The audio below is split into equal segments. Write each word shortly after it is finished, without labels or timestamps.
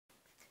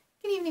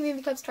Good evening,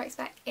 Movie Club Strikes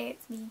Back.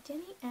 It's me,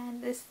 Jenny,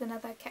 and this is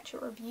another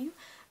catch-up review.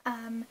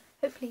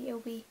 Hopefully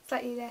it'll be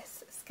slightly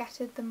less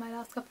scattered than my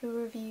last couple of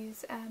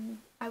reviews.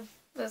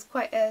 There's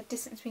quite a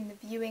distance between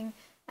the viewing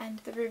and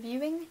the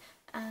reviewing,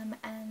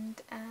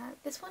 and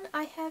this one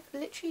I have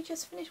literally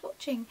just finished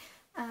watching.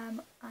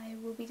 I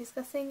will be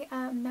discussing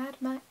Mad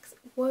Max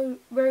Road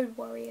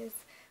Warriors,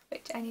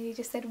 which I nearly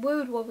just said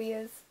Woad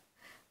Warriors.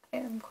 I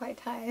am quite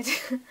tired,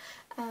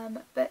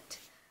 but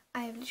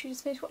I have literally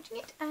just finished watching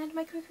it, and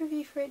my quick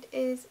review for it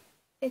is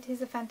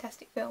a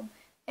fantastic film.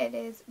 It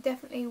is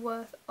definitely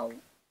worth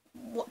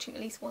watching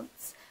at least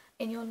once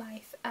in your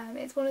life.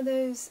 It's one of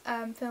those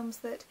films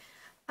that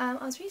I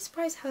was really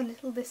surprised how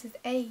little this is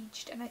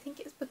aged, and I think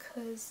it's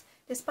because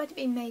despite it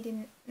being made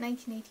in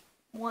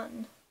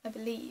 1981, I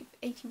believe,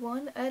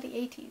 81, early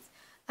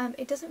 80s,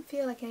 it doesn't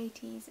feel like an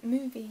 80s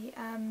movie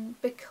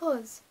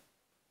because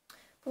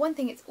for one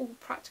thing it's all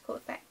practical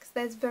effects.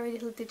 There's very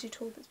little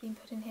digital that's been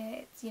put in here.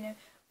 It's, you know,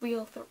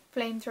 real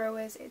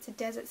flamethrowers. It's a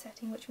desert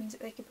setting, which means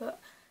that they could put,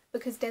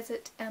 because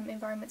desert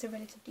environments are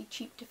relatively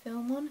cheap to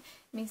film on, it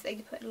means that they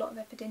could put a lot of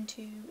effort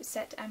into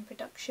set and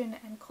production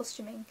and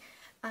costuming,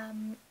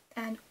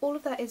 and all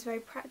of that is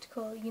very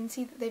practical. You can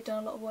see that they've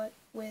done a lot of work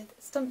with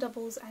stunt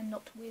doubles and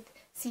not with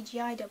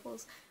CGI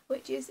doubles,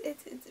 which is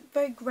it's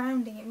very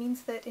grounding. It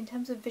means that in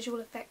terms of visual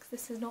effects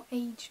this has not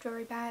aged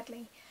very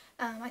badly.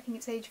 I think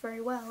it's aged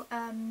very well.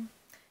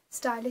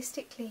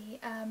 Stylistically,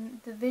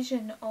 the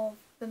vision of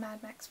the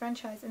Mad Max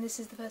franchise, and this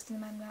is the first in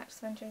the Mad Max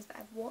franchise that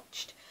I've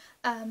watched,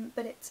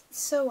 but it's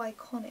so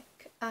iconic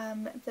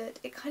that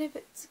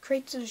it's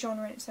created a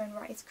genre in its own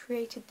right. It's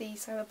created the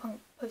cyberpunk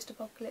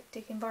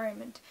post-apocalyptic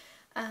environment,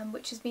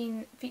 which has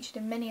been featured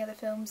in many other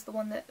films. The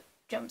one that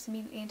jumps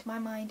immediately into my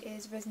mind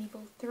is Resident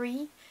Evil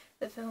 3,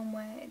 the film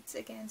where it's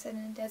again set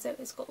in a desert.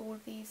 It's got all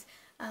of these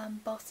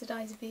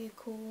bastardized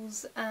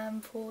vehicles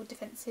for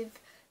defensive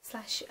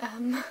slash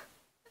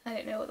I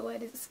don't know what the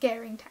word is,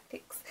 scaring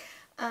tactics,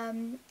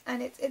 and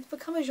it's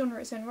become a genre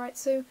in its own right.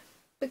 So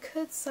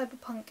because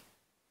cyberpunk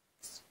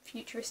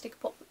futuristic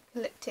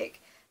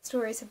apocalyptic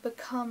stories have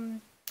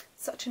become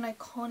such an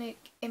iconic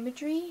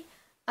imagery,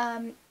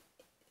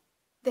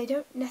 they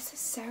don't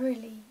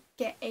necessarily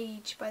get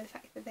aged by the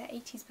fact that they're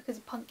 80s, because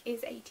punk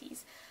is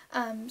 80s.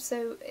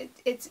 So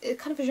it's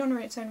kind of a genre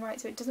in its own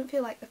right, so it doesn't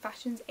feel like the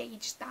fashion's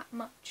aged that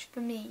much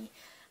for me.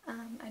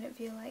 I don't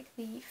feel like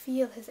the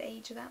feel has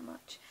aged that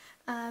much.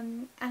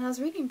 And I was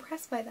really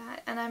impressed by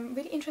that, and I'm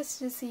really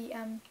interested to see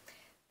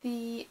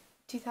the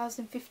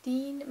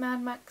 2015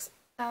 Mad Max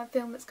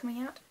film that's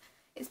coming out.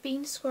 It's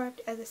being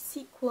described as a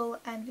sequel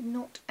and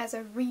not as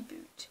a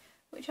reboot,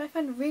 which I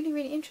find really,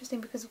 really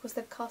interesting because of course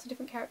they've cast a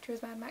different character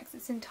as Mad Max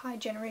its entire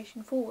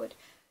generation forward.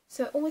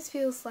 So it almost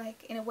feels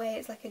like, in a way,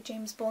 it's like a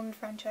James Bond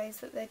franchise,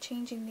 that they're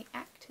changing the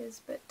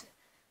actors but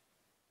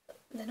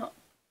they're not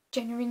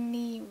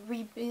genuinely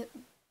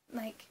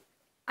like,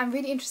 I'm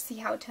really interested to see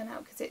how it turns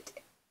out, because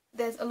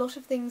there's a lot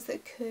of things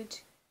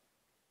that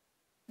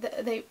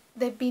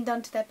they've been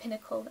done to their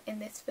pinnacle in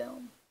this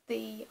film.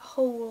 The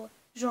whole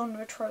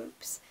genre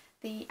tropes,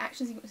 the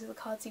action sequences, the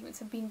card sequence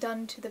have been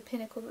done to the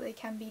pinnacle that they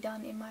can be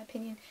done, in my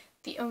opinion.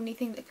 The only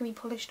thing that can be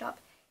polished up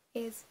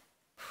is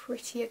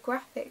prettier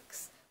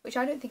graphics, which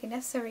I don't think are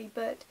necessary,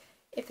 but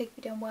if they can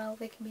be done well,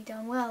 they can be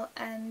done well.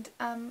 And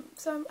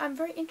so I'm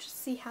very interested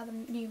to see how the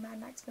new Mad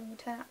Max film will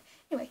turn out.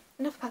 Anyway,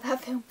 enough about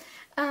that film.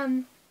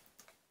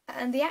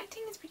 And the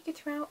acting is pretty good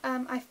throughout.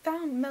 I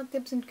found Mel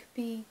Gibson could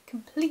be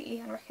completely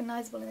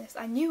unrecognisable in this.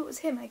 I knew it was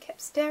him. I kept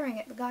staring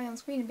at the guy on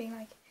screen and being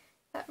like,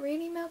 is that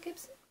really Mel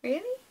Gibson?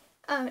 Really?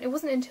 It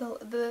wasn't until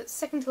the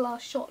second to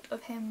last shot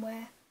of him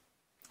where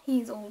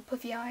he's all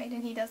puffy-eyed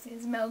and he does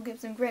his Mel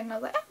Gibson grin, and I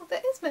was like, oh,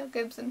 that is Mel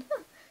Gibson.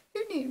 Huh,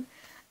 who knew?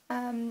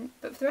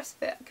 But for the rest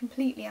of it,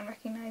 completely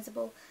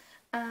unrecognisable.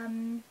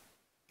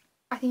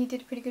 I think he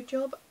did a pretty good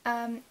job.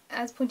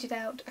 As pointed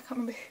out, I can't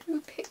remember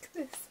who picked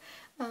this,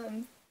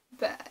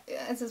 but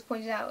as was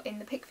pointed out in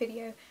the pick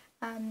video,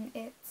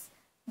 it's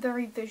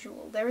very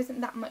visual. There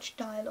isn't that much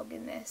dialogue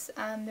in this.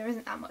 There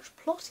isn't that much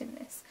plot in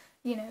this.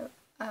 You know,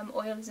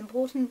 oil is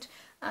important.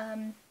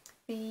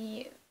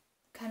 The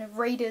kind of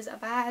raiders are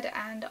bad,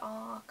 and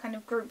our kind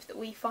of group that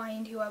we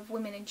find who have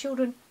women and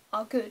children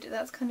are good.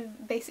 That's kind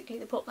of basically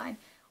the plotline.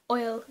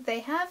 Oil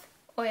they have,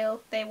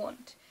 oil they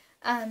want.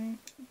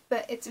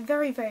 But it's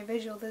very, very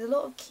visual. There's a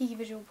lot of key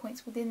visual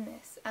points within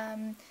this.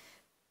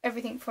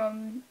 Everything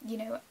from, you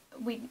know,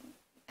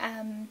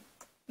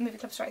 Movie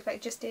Club Strikes Back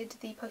just did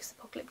the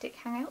post-apocalyptic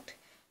hangout,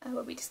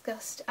 where we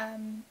discussed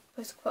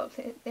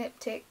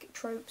post-apocalyptic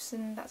tropes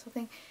and that sort of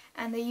thing,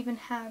 and they even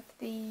have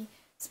the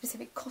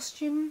specific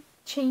costume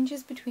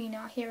changes between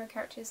our hero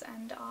characters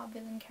and our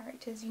villain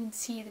characters. You can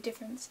see the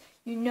difference.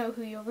 You know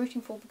who you're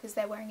rooting for because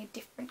they're wearing a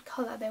different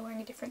colour, they're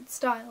wearing a different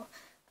style.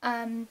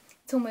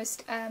 It's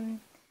almost,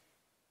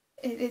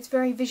 it's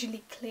very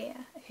visually clear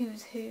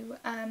who's who.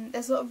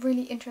 There's a lot of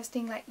really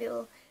interesting like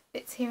little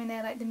bits here and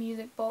there, like the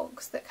music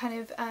box, that kind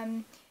of,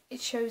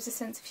 it shows a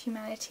sense of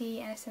humanity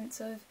and a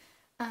sense of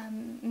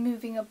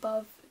moving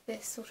above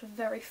this sort of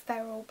very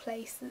feral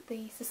place that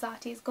the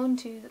society has gone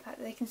to, the fact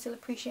that they can still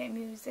appreciate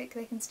music,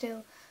 they can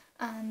still,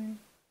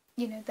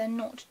 you know, they're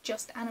not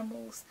just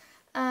animals.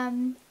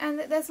 And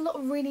there's a lot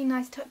of really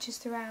nice touches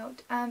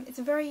throughout. It's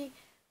a very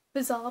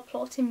bizarre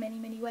plot in many,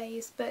 many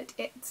ways, but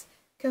it's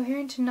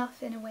coherent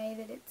enough in a way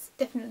that it's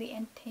definitely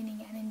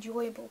entertaining and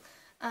enjoyable.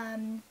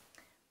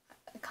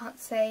 I can't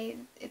say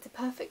it's a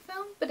perfect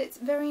film, but it's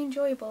very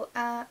enjoyable.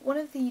 One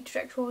of the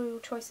directorial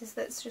choices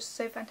that's just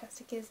so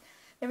fantastic is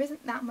there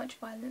isn't that much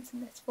violence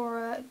in this.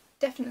 For a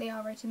definitely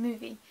R-rated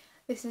movie,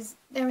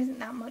 there isn't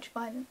that much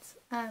violence.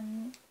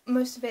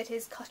 Most of it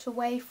is cut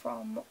away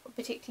from,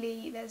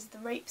 particularly there's the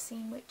rape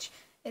scene which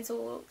is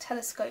all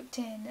telescoped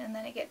in and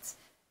then it gets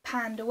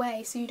panned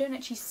away, so you don't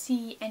actually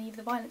see any of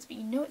the violence, but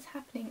you know it's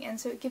happening, and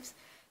so it gives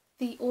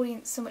the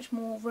audience so much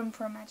more room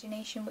for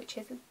imagination, which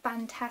is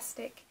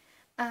fantastic.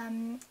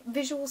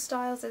 Visual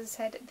styles, as I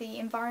said, the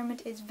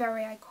environment is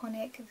very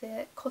iconic,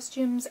 the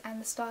costumes and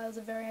the styles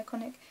are very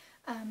iconic,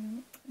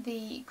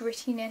 the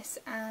grittiness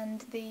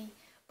and the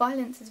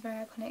violence is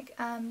very iconic,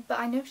 but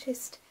I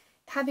noticed,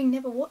 having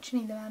never watched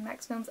any of the Mad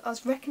Max films, I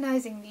was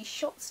recognising these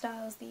shot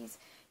styles, these,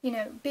 you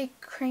know, big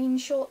crane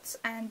shots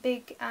and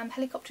big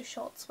helicopter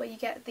shots where you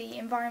get the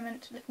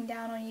environment looking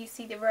down on you,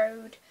 see the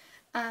road,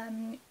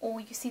 or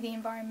you see the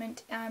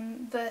environment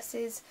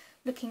versus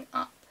looking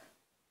up.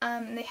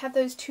 They have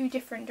those two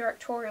different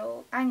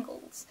directorial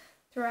angles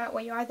throughout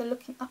where you're either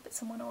looking up at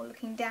someone or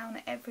looking down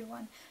at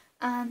everyone.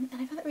 And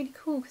I found that really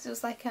cool because it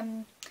was like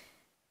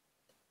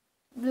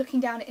looking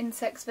down at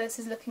insects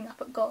versus looking up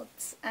at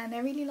gods, and I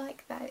really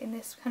like that in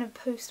this kind of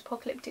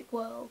post-apocalyptic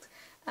world,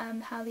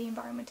 how the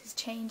environment has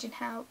changed and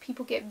how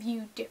people get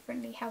viewed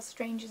differently, how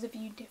strangers are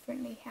viewed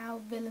differently, how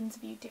villains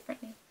are viewed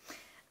differently.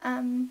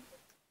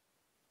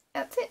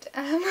 That's it.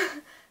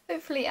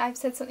 Hopefully I've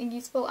said something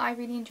useful. I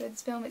really enjoyed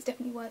this film. It's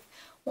definitely worth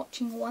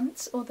watching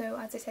once, although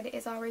as I said it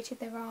is R-rated.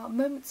 There are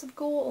moments of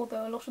gore,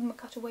 although a lot of them are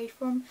cut away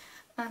from.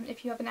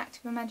 If you have an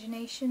active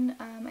imagination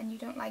and you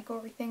don't like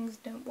gory things,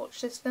 don't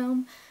watch this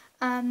film.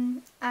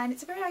 And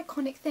it's a very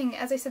iconic thing.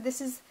 As I said,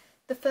 this is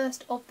the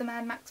first of the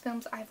Mad Max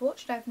films I've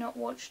watched. I've not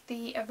watched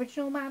the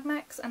original Mad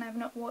Max, and I've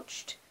not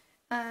watched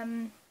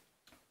the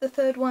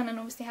third one, and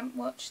obviously haven't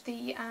watched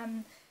the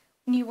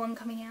new one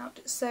coming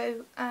out.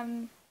 So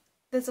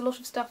there's a lot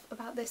of stuff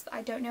about this that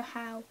I don't know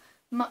how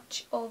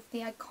much of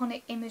the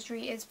iconic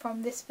imagery is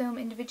from this film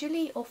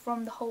individually or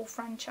from the whole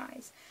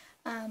franchise.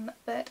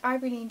 But I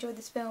really enjoyed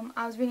this film.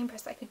 I was really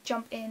impressed that I could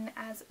jump in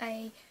as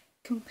a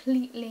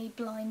completely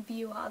blind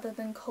viewer other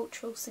than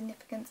cultural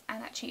significance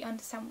and actually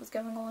understand what was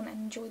going on and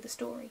enjoy the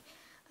story.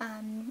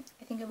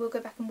 I think I will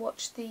go back and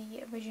watch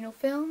the original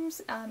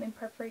films in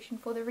preparation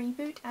for the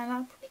reboot, and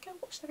I'll probably go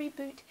watch the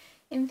reboot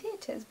in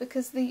theatres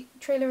because the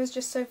trailer is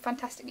just so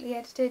fantastically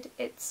edited.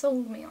 It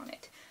sold me on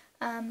it.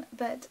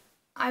 But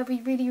I'll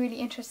be really, really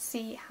interested to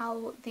see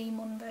how the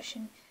modern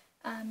version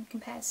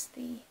compares to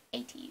the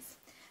 80s.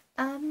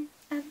 And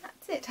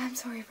that's it. I'm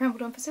sorry I've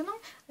rambled on for so long.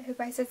 I hope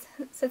I said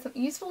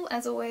something useful.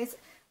 As always,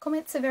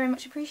 comments are very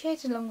much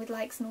appreciated, along with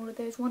likes and all of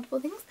those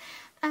wonderful things.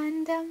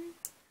 And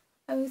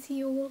I will see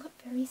you all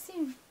very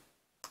soon.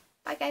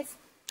 Bye guys.